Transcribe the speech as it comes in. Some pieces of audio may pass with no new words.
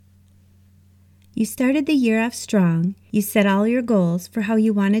You started the year off strong. You set all your goals for how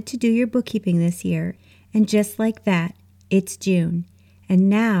you wanted to do your bookkeeping this year. And just like that, it's June. And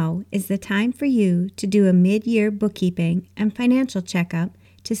now is the time for you to do a mid-year bookkeeping and financial checkup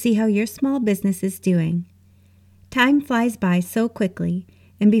to see how your small business is doing. Time flies by so quickly,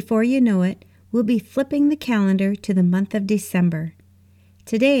 and before you know it, we'll be flipping the calendar to the month of December.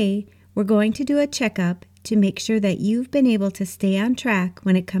 Today, we're going to do a checkup to make sure that you've been able to stay on track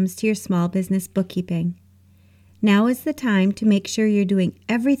when it comes to your small business bookkeeping. Now is the time to make sure you're doing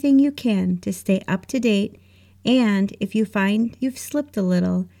everything you can to stay up to date, and if you find you've slipped a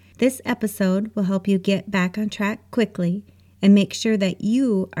little, this episode will help you get back on track quickly and make sure that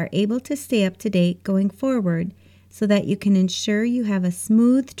you are able to stay up to date going forward so that you can ensure you have a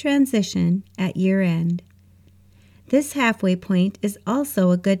smooth transition at year end. This halfway point is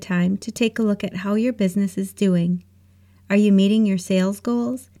also a good time to take a look at how your business is doing. Are you meeting your sales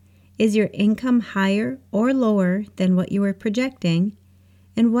goals? Is your income higher or lower than what you were projecting?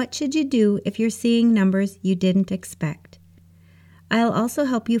 And what should you do if you're seeing numbers you didn't expect? I'll also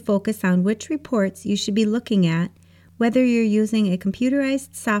help you focus on which reports you should be looking at, whether you're using a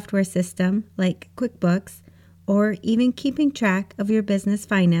computerized software system like QuickBooks, or even keeping track of your business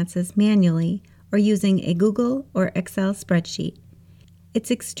finances manually or using a Google or Excel spreadsheet. It's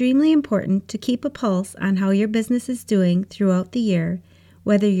extremely important to keep a pulse on how your business is doing throughout the year,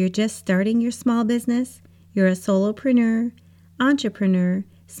 whether you're just starting your small business, you're a solopreneur, entrepreneur,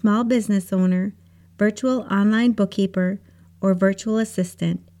 small business owner, virtual online bookkeeper, or virtual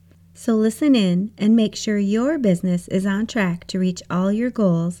assistant. So listen in and make sure your business is on track to reach all your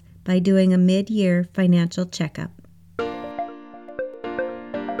goals by doing a mid-year financial checkup.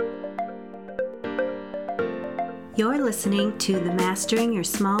 You're listening to the Mastering Your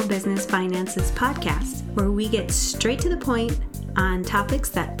Small Business Finances podcast, where we get straight to the point on topics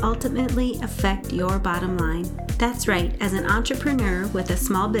that ultimately affect your bottom line. That's right, as an entrepreneur with a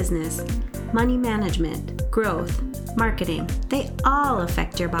small business, money management, growth, marketing, they all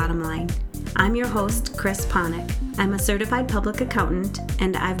affect your bottom line. I'm your host, Chris Ponick. I'm a certified public accountant,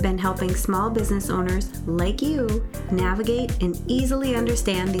 and I've been helping small business owners like you navigate and easily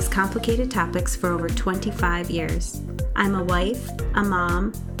understand these complicated topics for over 25 years. I'm a wife, a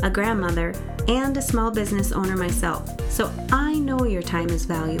mom, a grandmother, and a small business owner myself, so I know your time is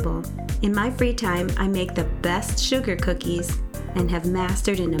valuable. In my free time, I make the best sugar cookies and have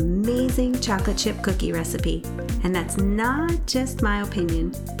mastered an amazing chocolate chip cookie recipe. And that's not just my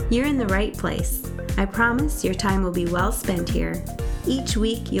opinion. You're in the right place. I promise your time will be well spent here. Each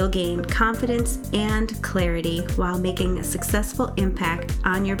week, you'll gain confidence and clarity while making a successful impact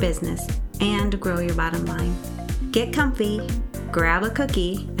on your business and grow your bottom line. Get comfy, grab a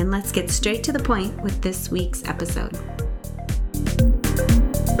cookie, and let's get straight to the point with this week's episode.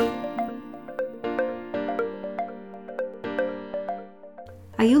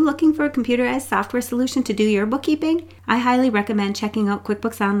 Are you looking for a computerized software solution to do your bookkeeping? I highly recommend checking out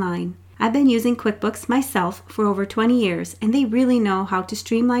QuickBooks Online. I've been using QuickBooks myself for over 20 years, and they really know how to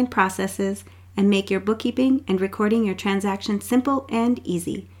streamline processes and make your bookkeeping and recording your transactions simple and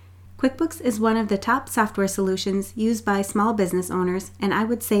easy. QuickBooks is one of the top software solutions used by small business owners, and I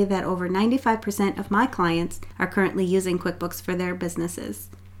would say that over 95% of my clients are currently using QuickBooks for their businesses.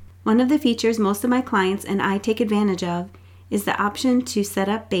 One of the features most of my clients and I take advantage of is the option to set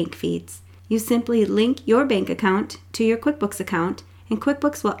up bank feeds. You simply link your bank account to your QuickBooks account, and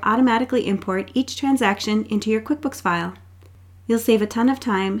QuickBooks will automatically import each transaction into your QuickBooks file. You'll save a ton of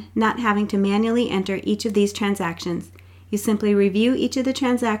time not having to manually enter each of these transactions. You simply review each of the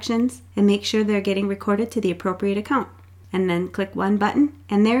transactions and make sure they're getting recorded to the appropriate account, and then click one button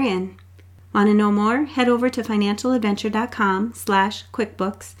and they're in. Want to know more? Head over to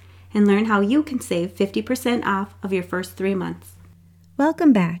financialadventure.com/QuickBooks and learn how you can save 50% off of your first 3 months.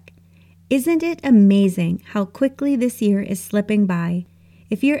 Welcome back. Isn't it amazing how quickly this year is slipping by?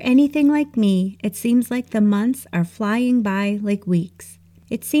 If you're anything like me, it seems like the months are flying by like weeks.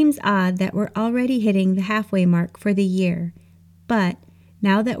 It seems odd that we're already hitting the halfway mark for the year. But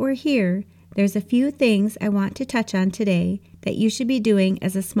now that we're here, there's a few things I want to touch on today that you should be doing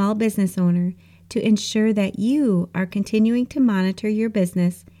as a small business owner to ensure that you are continuing to monitor your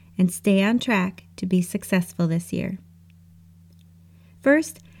business and stay on track to be successful this year.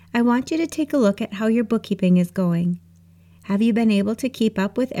 First, I want you to take a look at how your bookkeeping is going. Have you been able to keep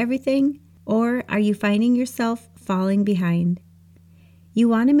up with everything, or are you finding yourself falling behind? You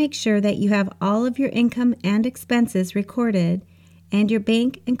want to make sure that you have all of your income and expenses recorded, and your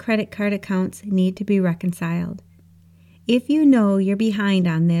bank and credit card accounts need to be reconciled. If you know you're behind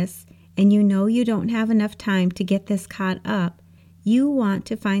on this, and you know you don't have enough time to get this caught up, you want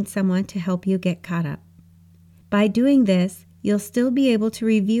to find someone to help you get caught up. By doing this, you'll still be able to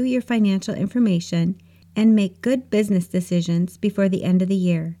review your financial information and make good business decisions before the end of the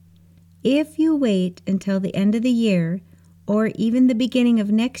year. If you wait until the end of the year, or even the beginning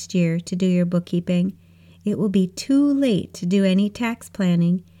of next year to do your bookkeeping, it will be too late to do any tax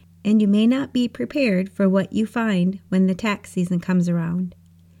planning, and you may not be prepared for what you find when the tax season comes around.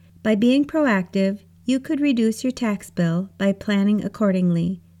 By being proactive, you could reduce your tax bill by planning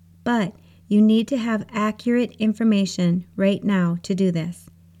accordingly, but you need to have accurate information right now to do this.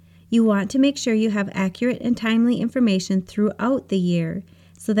 You want to make sure you have accurate and timely information throughout the year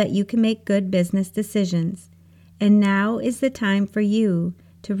so that you can make good business decisions. And now is the time for you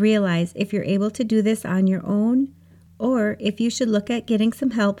to realize if you're able to do this on your own, or if you should look at getting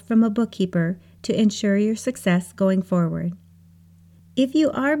some help from a bookkeeper to ensure your success going forward. If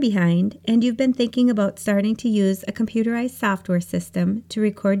you are behind and you've been thinking about starting to use a computerized software system to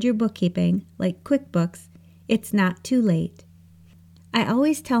record your bookkeeping, like QuickBooks, it's not too late. I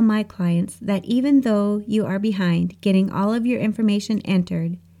always tell my clients that even though you are behind getting all of your information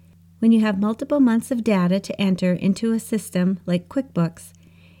entered, when you have multiple months of data to enter into a system like QuickBooks,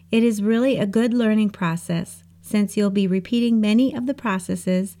 it is really a good learning process since you'll be repeating many of the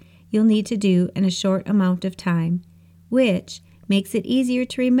processes you'll need to do in a short amount of time, which makes it easier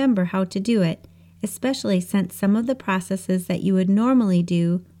to remember how to do it, especially since some of the processes that you would normally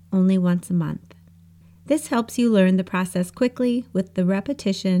do only once a month. This helps you learn the process quickly with the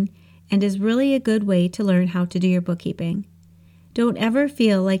repetition and is really a good way to learn how to do your bookkeeping. Don't ever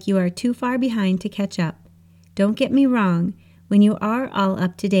feel like you are too far behind to catch up. Don't get me wrong, when you are all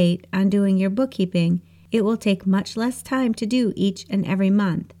up to date on doing your bookkeeping, it will take much less time to do each and every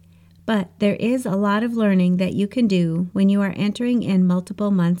month. But there is a lot of learning that you can do when you are entering in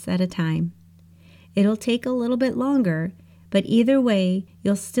multiple months at a time. It'll take a little bit longer, but either way,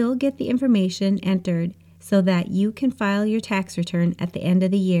 you'll still get the information entered so that you can file your tax return at the end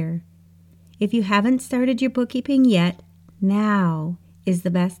of the year. If you haven't started your bookkeeping yet, now is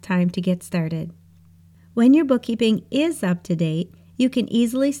the best time to get started. When your bookkeeping is up to date, you can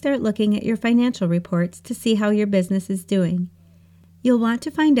easily start looking at your financial reports to see how your business is doing. You'll want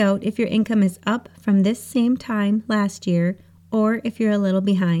to find out if your income is up from this same time last year or if you're a little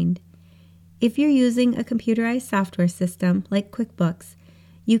behind. If you're using a computerized software system like QuickBooks,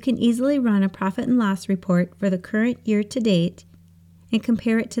 you can easily run a profit and loss report for the current year to date and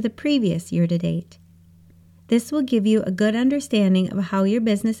compare it to the previous year to date. This will give you a good understanding of how your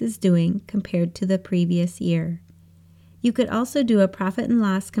business is doing compared to the previous year. You could also do a profit and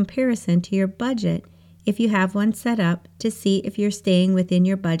loss comparison to your budget if you have one set up to see if you're staying within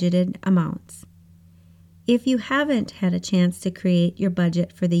your budgeted amounts. If you haven't had a chance to create your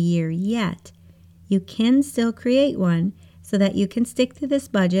budget for the year yet, you can still create one so that you can stick to this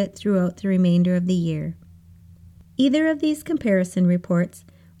budget throughout the remainder of the year. Either of these comparison reports,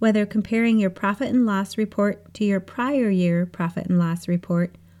 whether comparing your profit and loss report to your prior year profit and loss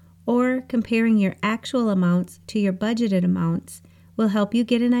report or comparing your actual amounts to your budgeted amounts, will help you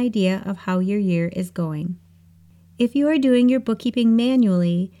get an idea of how your year is going. If you are doing your bookkeeping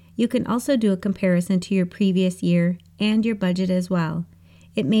manually, you can also do a comparison to your previous year and your budget as well.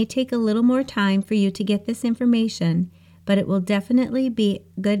 It may take a little more time for you to get this information, but it will definitely be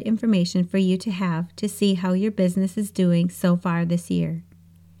good information for you to have to see how your business is doing so far this year.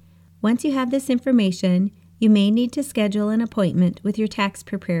 Once you have this information, you may need to schedule an appointment with your tax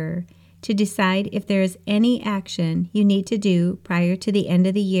preparer to decide if there is any action you need to do prior to the end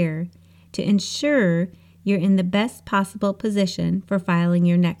of the year to ensure you're in the best possible position for filing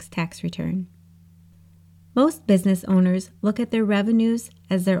your next tax return. Most business owners look at their revenues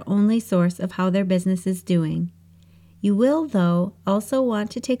as their only source of how their business is doing. You will, though, also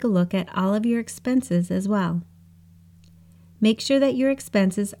want to take a look at all of your expenses as well. Make sure that your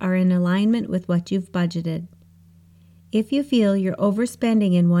expenses are in alignment with what you've budgeted. If you feel you're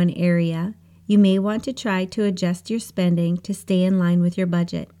overspending in one area, you may want to try to adjust your spending to stay in line with your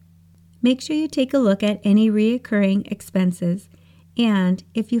budget. Make sure you take a look at any recurring expenses, and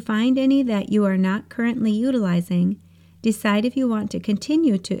if you find any that you are not currently utilizing, decide if you want to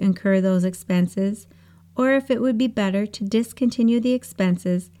continue to incur those expenses or if it would be better to discontinue the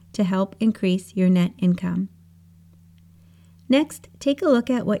expenses to help increase your net income. Next, take a look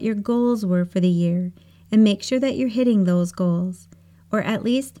at what your goals were for the year and make sure that you're hitting those goals, or at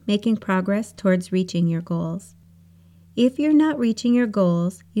least making progress towards reaching your goals. If you're not reaching your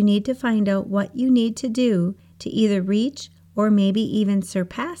goals, you need to find out what you need to do to either reach or maybe even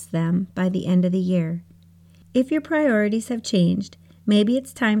surpass them by the end of the year. If your priorities have changed, maybe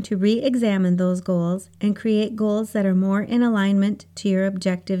it's time to re-examine those goals and create goals that are more in alignment to your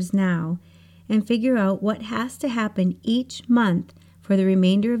objectives now, and figure out what has to happen each month for the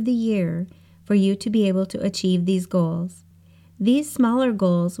remainder of the year for you to be able to achieve these goals. These smaller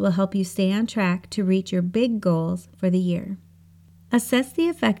goals will help you stay on track to reach your big goals for the year. Assess the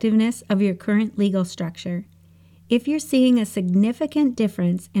effectiveness of your current legal structure. If you're seeing a significant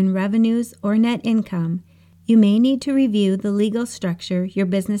difference in revenues or net income, you may need to review the legal structure your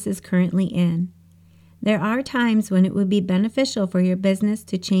business is currently in. There are times when it would be beneficial for your business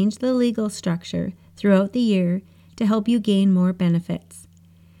to change the legal structure throughout the year to help you gain more benefits.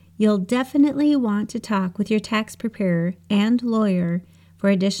 You'll definitely want to talk with your tax preparer and lawyer for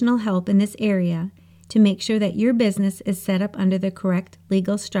additional help in this area to make sure that your business is set up under the correct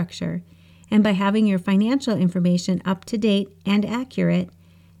legal structure, and by having your financial information up to date and accurate,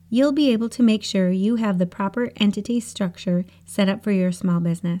 you'll be able to make sure you have the proper entity structure set up for your small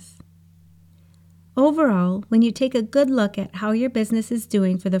business. Overall, when you take a good look at how your business is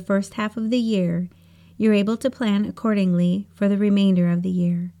doing for the first half of the year, you're able to plan accordingly for the remainder of the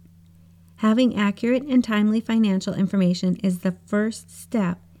year. Having accurate and timely financial information is the first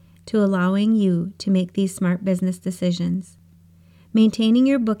step to allowing you to make these smart business decisions. Maintaining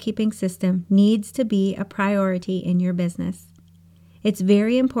your bookkeeping system needs to be a priority in your business. It's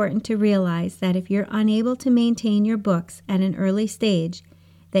very important to realize that if you're unable to maintain your books at an early stage,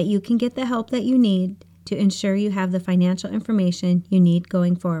 that you can get the help that you need to ensure you have the financial information you need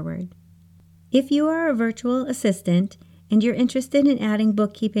going forward. If you are a virtual assistant and you're interested in adding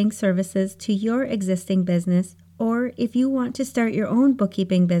bookkeeping services to your existing business, or if you want to start your own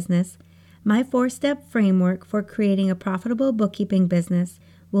bookkeeping business, my 4-step framework for creating a profitable bookkeeping business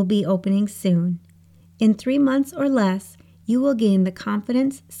will be opening soon. In 3 months or less, you will gain the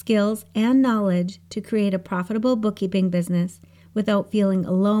confidence, skills, and knowledge to create a profitable bookkeeping business without feeling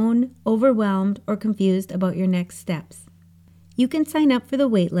alone, overwhelmed, or confused about your next steps. You can sign up for the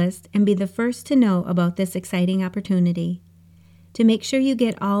waitlist and be the first to know about this exciting opportunity. To make sure you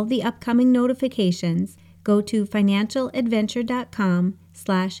get all the upcoming notifications, go to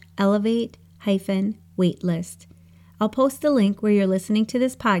financialadventure.com/elevate-waitlist. I'll post a link where you're listening to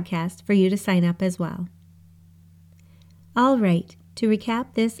this podcast for you to sign up as well. All right, to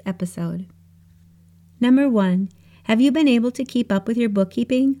recap this episode. Number 1, have you been able to keep up with your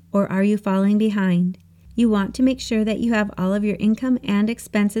bookkeeping, or are you falling behind? You want to make sure that you have all of your income and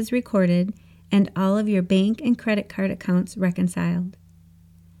expenses recorded and all of your bank and credit card accounts reconciled.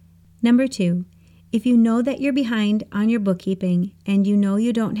 Number 2, if you know that you're behind on your bookkeeping and you know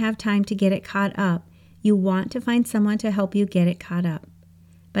you don't have time to get it caught up, you want to find someone to help you get it caught up.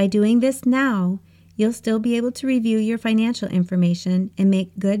 By doing this now, you'll still be able to review your financial information and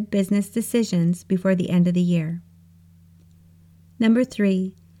make good business decisions before the end of the year. Number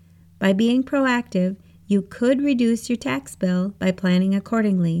 3, by being proactive, you could reduce your tax bill by planning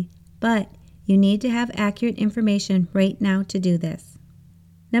accordingly, but you need to have accurate information right now to do this.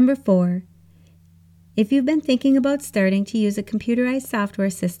 Number 4, if you've been thinking about starting to use a computerized software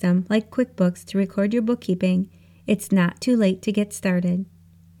system like QuickBooks to record your bookkeeping, it's not too late to get started.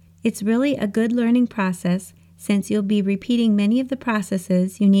 It's really a good learning process since you'll be repeating many of the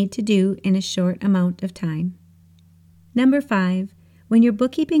processes you need to do in a short amount of time. Number 5, when your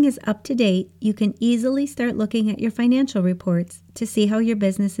bookkeeping is up to date, you can easily start looking at your financial reports to see how your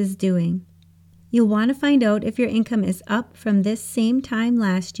business is doing. You'll want to find out if your income is up from this same time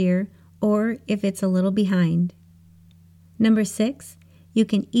last year or if it's a little behind. Number 6, you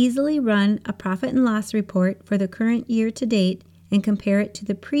can easily run a profit and loss report for the current year to date and compare it to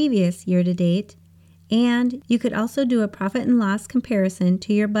the previous year to date, and you could also do a profit and loss comparison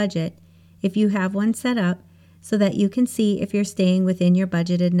to your budget if you have one set up so that you can see if you're staying within your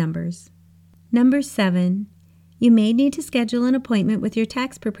budgeted numbers. Number 7, you may need to schedule an appointment with your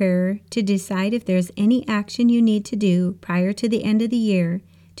tax preparer to decide if there's any action you need to do prior to the end of the year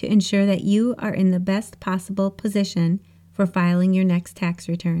to ensure that you are in the best possible position for filing your next tax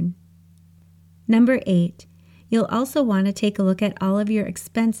return. Number 8, you'll also want to take a look at all of your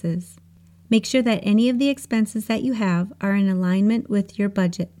expenses. Make sure that any of the expenses that you have are in alignment with your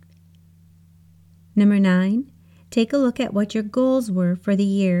budget. Number 9, take a look at what your goals were for the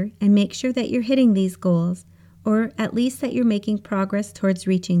year and make sure that you're hitting these goals, or at least that you're making progress towards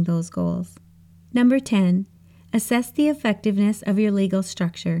reaching those goals. Number 10, assess the effectiveness of your legal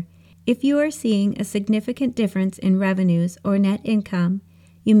structure. If you are seeing a significant difference in revenues or net income,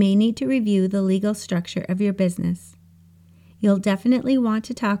 you may need to review the legal structure of your business. You'll definitely want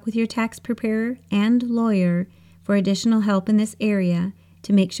to talk with your tax preparer and lawyer for additional help in this area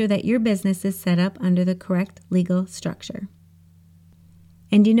to make sure that your business is set up under the correct legal structure.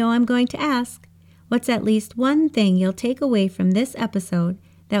 And you know I'm going to ask, what's at least one thing you'll take away from this episode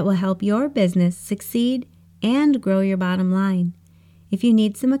that will help your business succeed and grow your bottom line? If you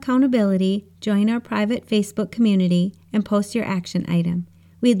need some accountability, join our private Facebook community and post your action item.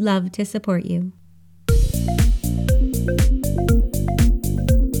 We'd love to support you.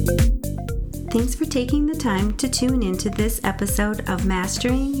 Thanks for taking the time to tune into this episode of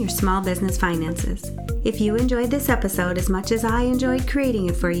Mastering Your Small Business Finances. If you enjoyed this episode as much as I enjoyed creating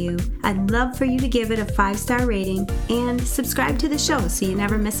it for you, I'd love for you to give it a 5-star rating and subscribe to the show so you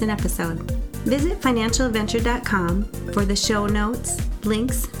never miss an episode. Visit financialadventure.com for the show notes,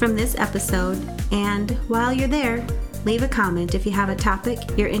 links from this episode, and while you're there, leave a comment if you have a topic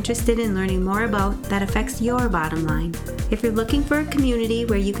you're interested in learning more about that affects your bottom line. If you're looking for a community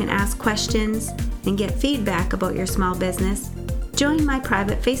where you can ask questions and get feedback about your small business, join my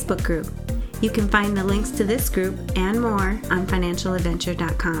private Facebook group. You can find the links to this group and more on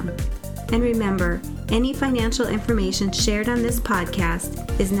financialadventure.com. And remember, any financial information shared on this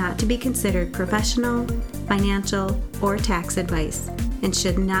podcast is not to be considered professional, financial, or tax advice and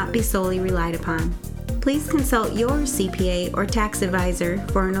should not be solely relied upon. Please consult your CPA or tax advisor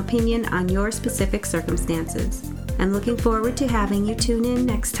for an opinion on your specific circumstances. I'm looking forward to having you tune in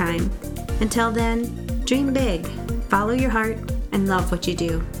next time. Until then, dream big, follow your heart, and love what you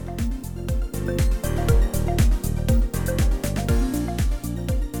do.